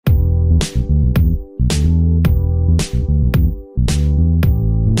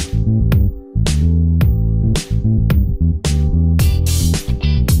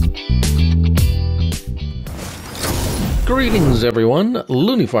Greetings everyone,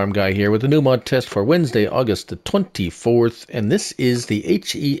 Looney Farm Guy here with a new mod test for Wednesday, August the 24th, and this is the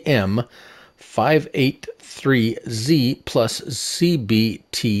HEM 583Z plus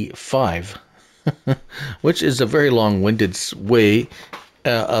CBT5, which is a very long-winded way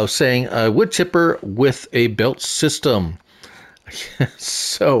of saying a wood chipper with a belt system.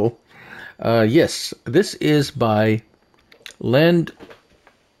 So, yes, this is by Landmensch,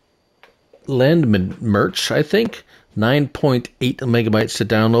 I think. 9.8 megabytes to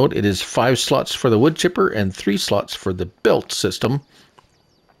download. It is 5 slots for the wood chipper and 3 slots for the belt system.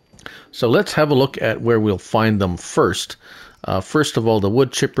 So let's have a look at where we'll find them first. First of all, the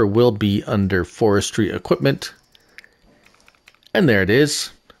wood chipper will be under forestry equipment. And there it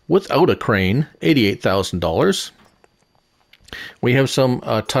is, without a crane, $88,000. We have some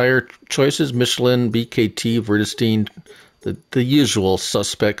tire choices, Michelin, BKT, Vredestein, the usual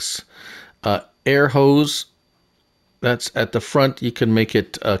suspects. Air hose. That's at the front. You can make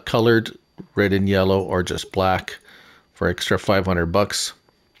it colored, red and yellow, or just black for extra $500.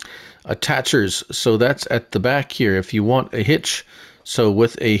 Attachers. So that's at the back here. If you want a hitch, so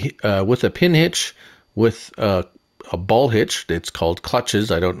with a pin hitch, with a ball hitch, it's called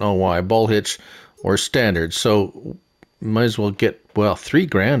clutches. I don't know why. Ball hitch or standard. So might as well get, well,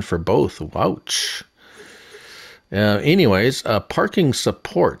 $3,000 for both. Ouch. Anyways, parking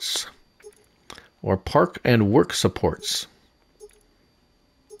supports. Or park and work supports.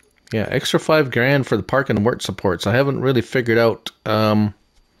 Yeah, extra $5,000 for the park and work supports. I haven't really figured out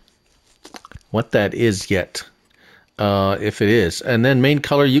what that is yet, if it is. And then main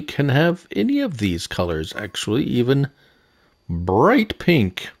color, you can have any of these colors, actually, even bright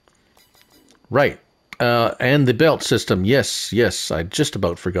pink. Right. And the belt system, yes, I just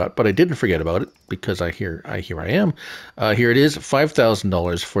about forgot, but I didn't forget about it because here I am. Here it is,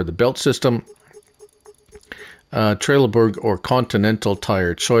 $5,000 for the belt system. Trailerberg or Continental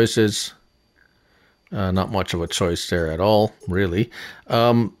tire choices. Not much of a choice there at all, really.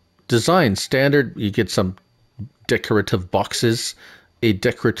 Design standard, you get some decorative boxes, a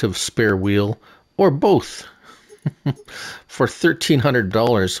decorative spare wheel, or both for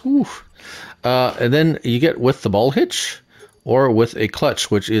 $1,300. And then you get with the ball hitch or with a clutch,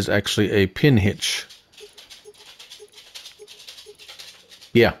 which is actually a pin hitch.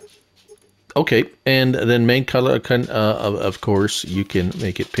 Yeah. Okay, and then main color, of course, you can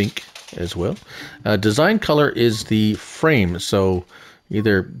make it pink as well. Design color is the frame, so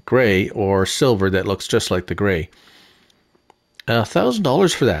either gray or silver that looks just like the gray.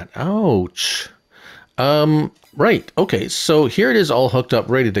 $1,000 for that. Ouch. Right, okay, so here it is all hooked up,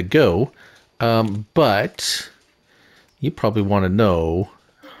 ready to go. But you probably want to know,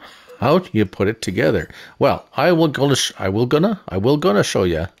 how do you put it together? Well, I will gonna show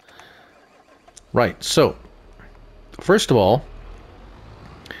you. Right, so first of all,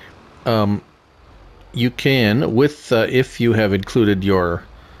 you can, with if you have included your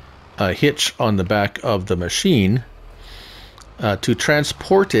hitch on the back of the machine, to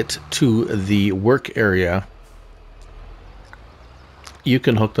transport it to the work area, you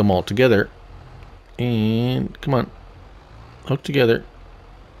can hook them all together. And come on, hook together.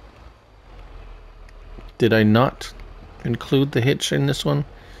 Did I not include the hitch in this one?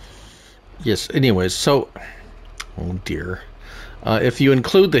 Yes, anyways, so, oh dear. If you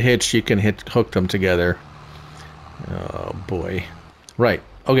include the hitch, you can hook them together. Oh boy. Right,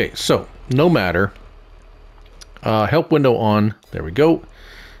 okay, so, no matter. Help window on, there we go.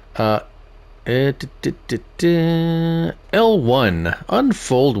 L1,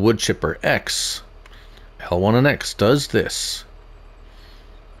 unfold wood chipper X. L1 and X does this.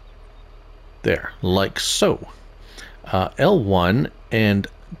 There, like so. L1 and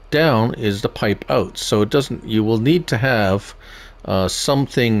down is the pipe out, so it doesn't, you will need to have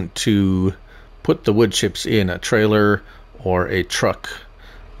something to put the wood chips in, a trailer or a truck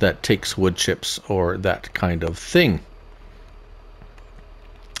that takes wood chips or that kind of thing.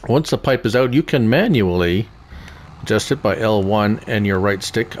 Once the pipe is out, you can manually adjust it by L1 and your right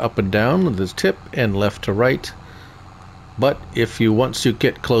stick up and down with this tip and left to right. But if you, once you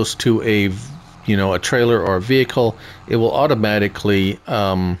get close to a trailer or a vehicle, it will automatically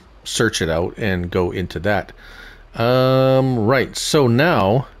search it out and go into that. Right, so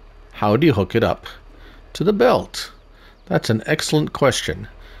now, how do you hook it up to the belt? That's an excellent question.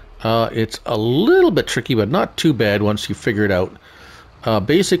 It's a little bit tricky, but not too bad once you figure it out.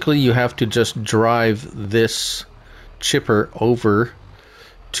 Basically, you have to just drive this chipper over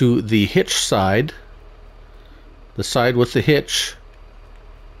to the hitch side, the side with the hitch.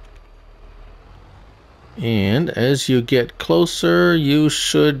 And as you get closer, you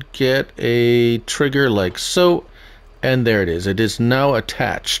should get a trigger like so, And there it is. It is now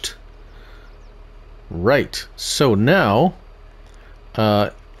attached. Right. So now,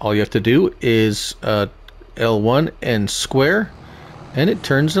 all you have to do is L1 and square, and it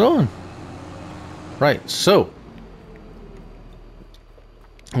turns it on. Right. So,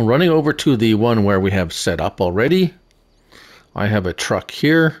 running over to the one where we have set up already. I have a truck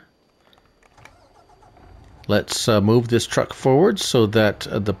here. Let's move this truck forward so that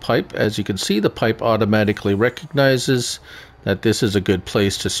the pipe, as you can see, the pipe automatically recognizes that this is a good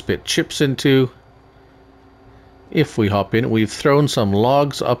place to spit chips into. If we hop in, we've thrown some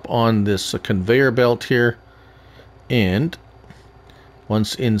logs up on this conveyor belt here, and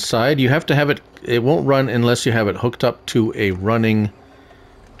once inside, you have to have it, it won't run unless you have it hooked up to a running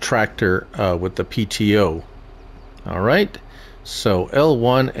tractor with the PTO. Alright, so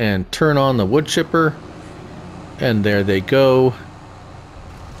L1 and turn on the wood chipper, and there they go.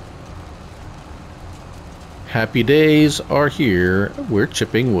 Happy days are here. We're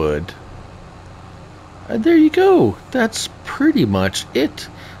chipping wood. There you go. That's pretty much it.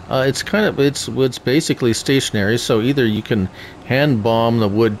 It's basically stationary, so either you can hand bomb the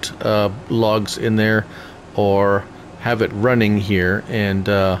wood logs in there, or have it running here and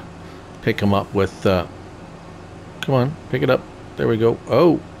pick them up with. Come on, pick it up. There we go.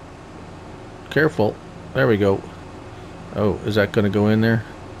 Oh, careful. There we go. Oh, is that going to go in there?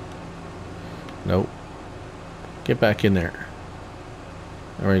 Nope. Get back in there.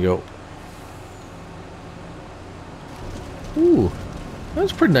 There we go. Ooh,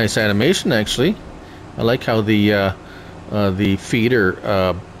 that's a pretty nice animation, actually. I like how the feeder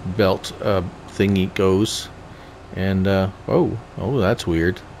belt thingy goes. And oh, that's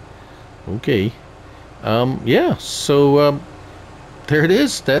weird. Okay. Yeah. So there it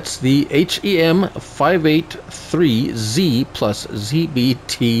is. That's the HEM 583Z plus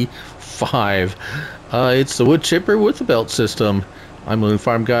ZBT5. It's the wood chipper with the belt system. I'm Loon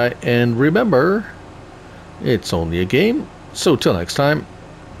Farm Guy, and remember, it's only a game. So till next time,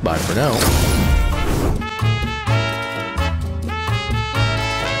 bye for now.